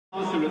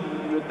Sur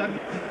le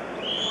tapis.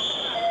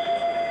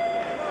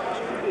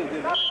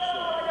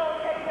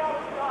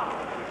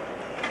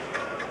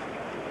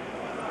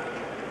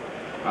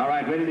 All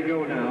right, ready to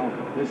go now.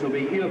 This will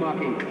be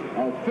Iihamäki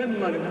of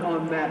Finland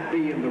on mat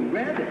B in the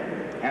red,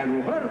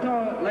 and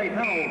Roberto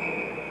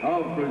Leitão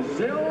of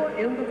Brazil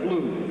in the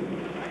blue.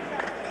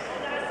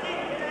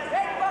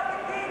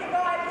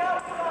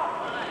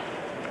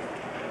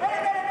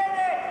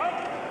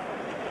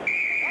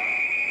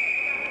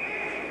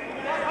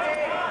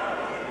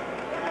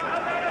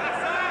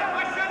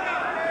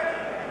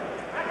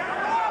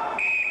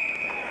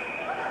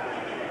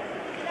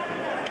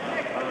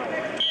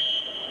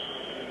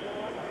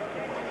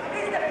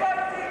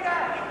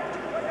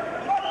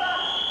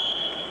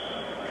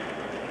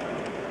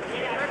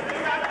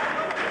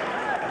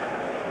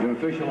 Your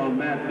official on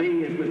mat B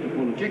is Mr.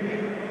 Pulchik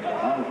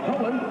of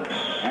Poland,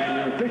 and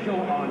your official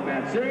on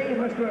mat C,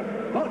 Mr.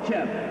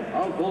 Volchev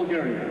of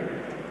Bulgaria.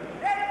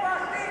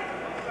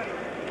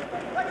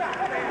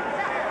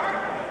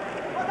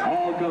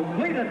 All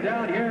completed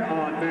down here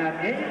on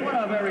mat A. What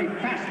a very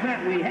fast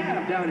mat we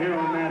have down here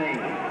on mat A.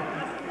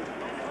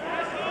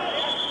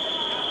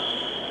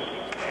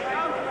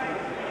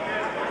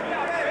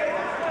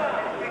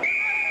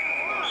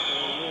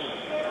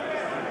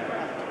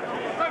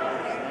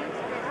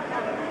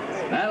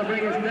 That'll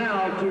bring us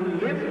now to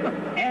Lim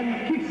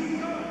and Kies.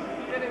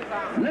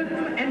 Lim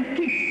and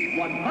Kies,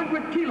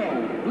 100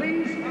 kilo.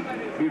 Please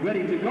be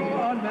ready to go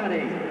on mat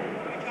A.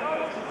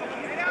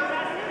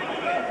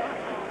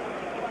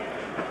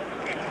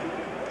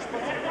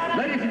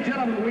 Ladies and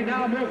gentlemen, we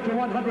now move to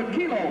 100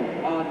 kilo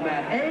on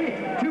mat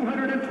A,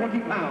 220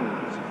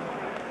 pounds.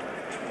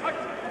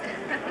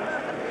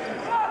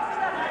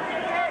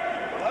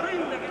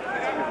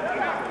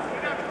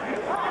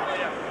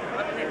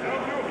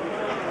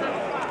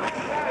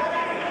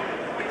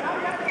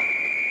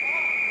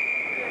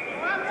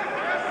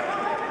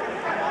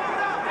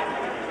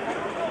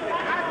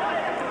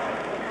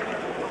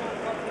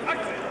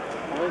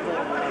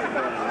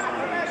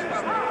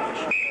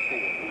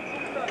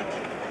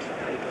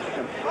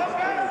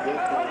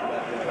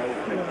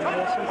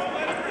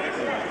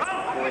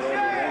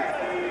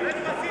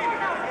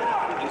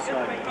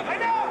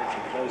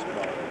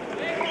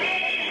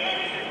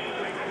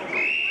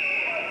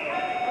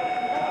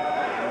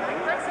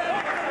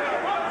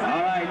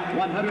 All right,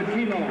 100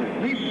 kilo,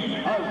 Lim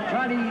of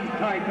Chinese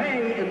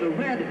Taipei in the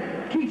red,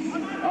 Kies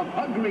of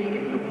Hungary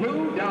in the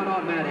blue, down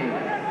on mat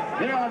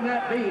A. Here on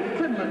mat B,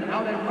 Finland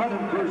out in front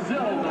of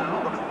Brazil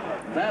now.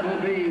 That'll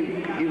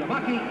be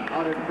Iihamäki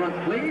out in front,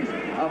 please,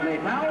 of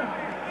Leitão.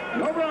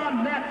 And over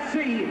on mat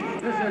C,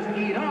 this is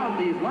Iran,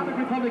 the Islamic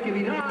Republic of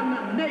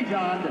Iran,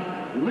 Nejad,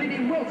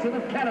 leading Wilson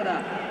of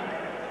Canada.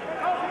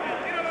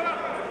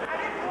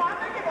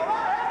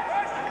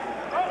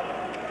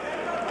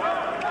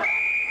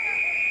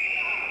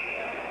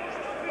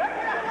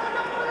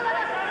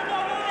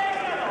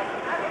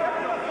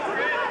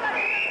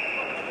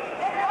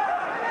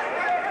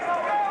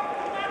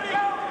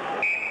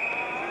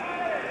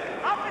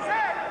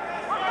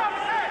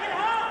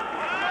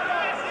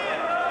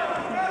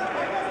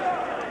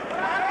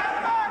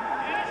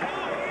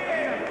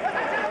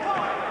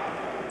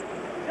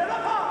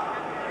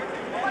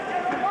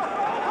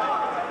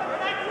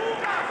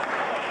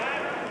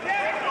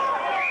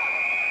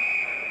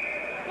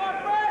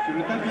 Sur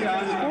le tapis A,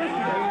 les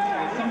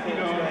 100 kg,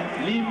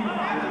 Lim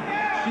de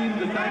Chine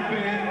de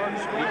Taipei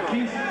et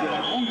Kies de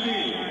la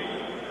Hongrie.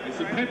 Et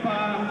se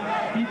prépare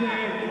Hide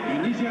du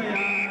Nigeria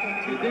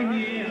et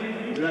Demir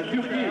de la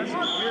Turquie.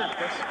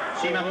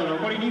 シーマット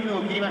残り2分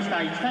を切りました。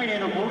1対0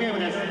の好ゲーム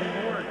です。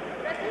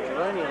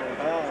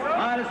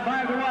It's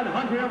 5-1,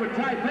 Hungary over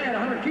Taipei at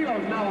 100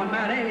 kilos now on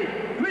mat A.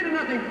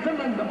 3-0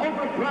 Finland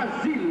over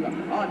Brazil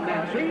on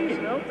mat B.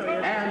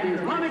 And the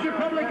Islamic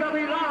Republic of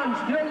Iran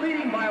still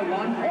leading by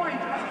 1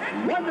 point.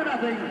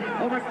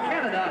 1-0 over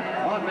Canada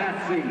on mat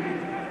C.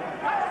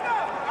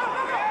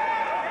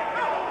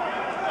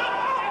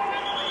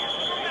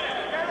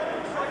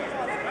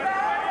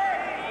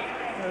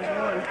 There's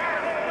one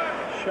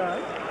shot.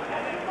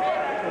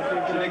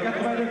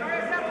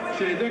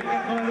 Chez les deux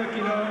 82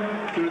 kg,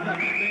 sur le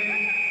tapis B,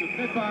 se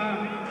prépare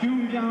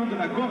Kyungbian de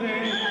la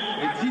Corée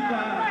et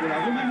Zita de la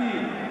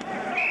Roumanie.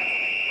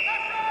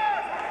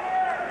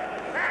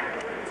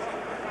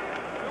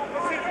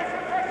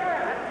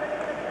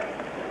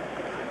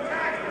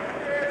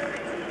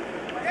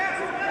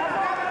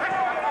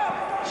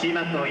シー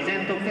マット依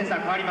然得点差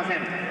変わりません。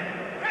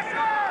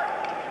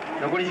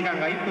残り時間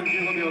が1分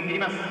15秒を切り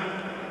ます。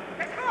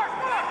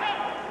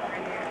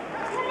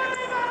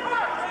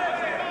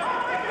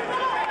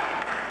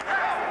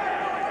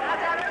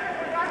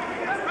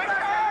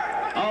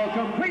All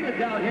completed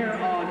down here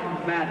on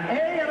mat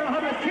A at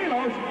 100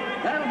 kilos.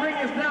 That'll bring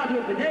us now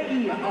to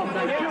Bidei of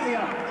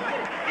Nigeria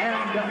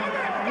and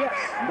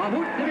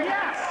Mahmoud.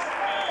 Yes.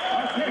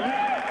 Okay.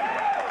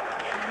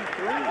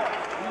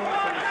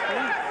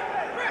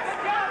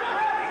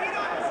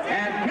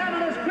 And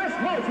Canada's Chris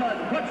Wilson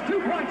puts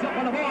 2 points up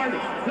on the board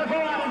to go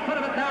out in front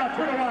of it now,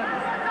 2-1.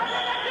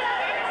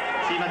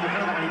 シーマットカ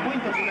ナダが2ポイン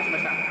トを追加しました。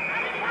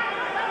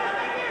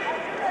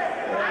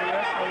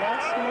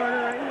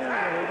smarter right now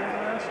than he did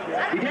last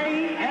year.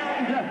 Today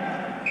and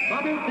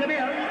Babu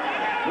Demir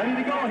ready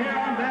to go here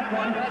on that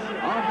one,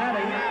 on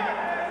Maddie.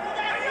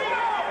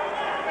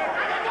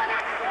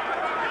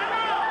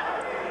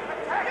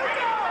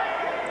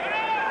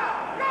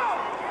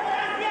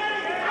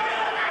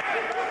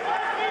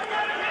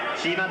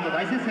 Cバンド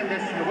大接戦で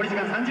す。残り時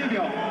間30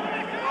秒。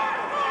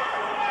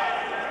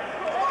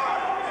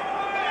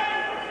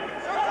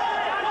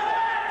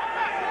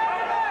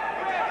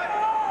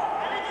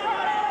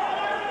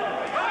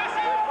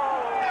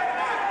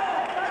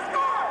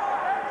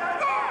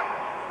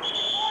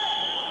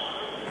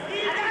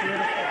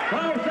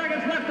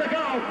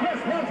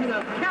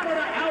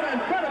Canada out in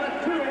front of it,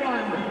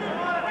 2-1.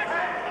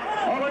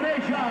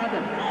 Olanejad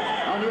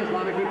on the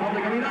Islamic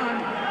Republic of Iran.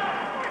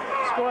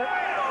 Score.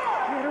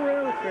 Get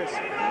around, Chris. He's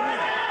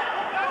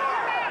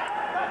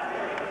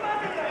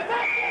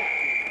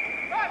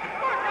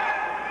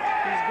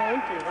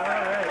going to. All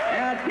right.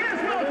 And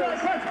here's Wilson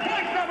puts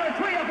point number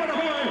 3 up on the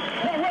board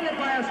to win it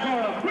by a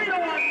score of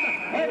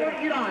 3-1 over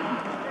Iran.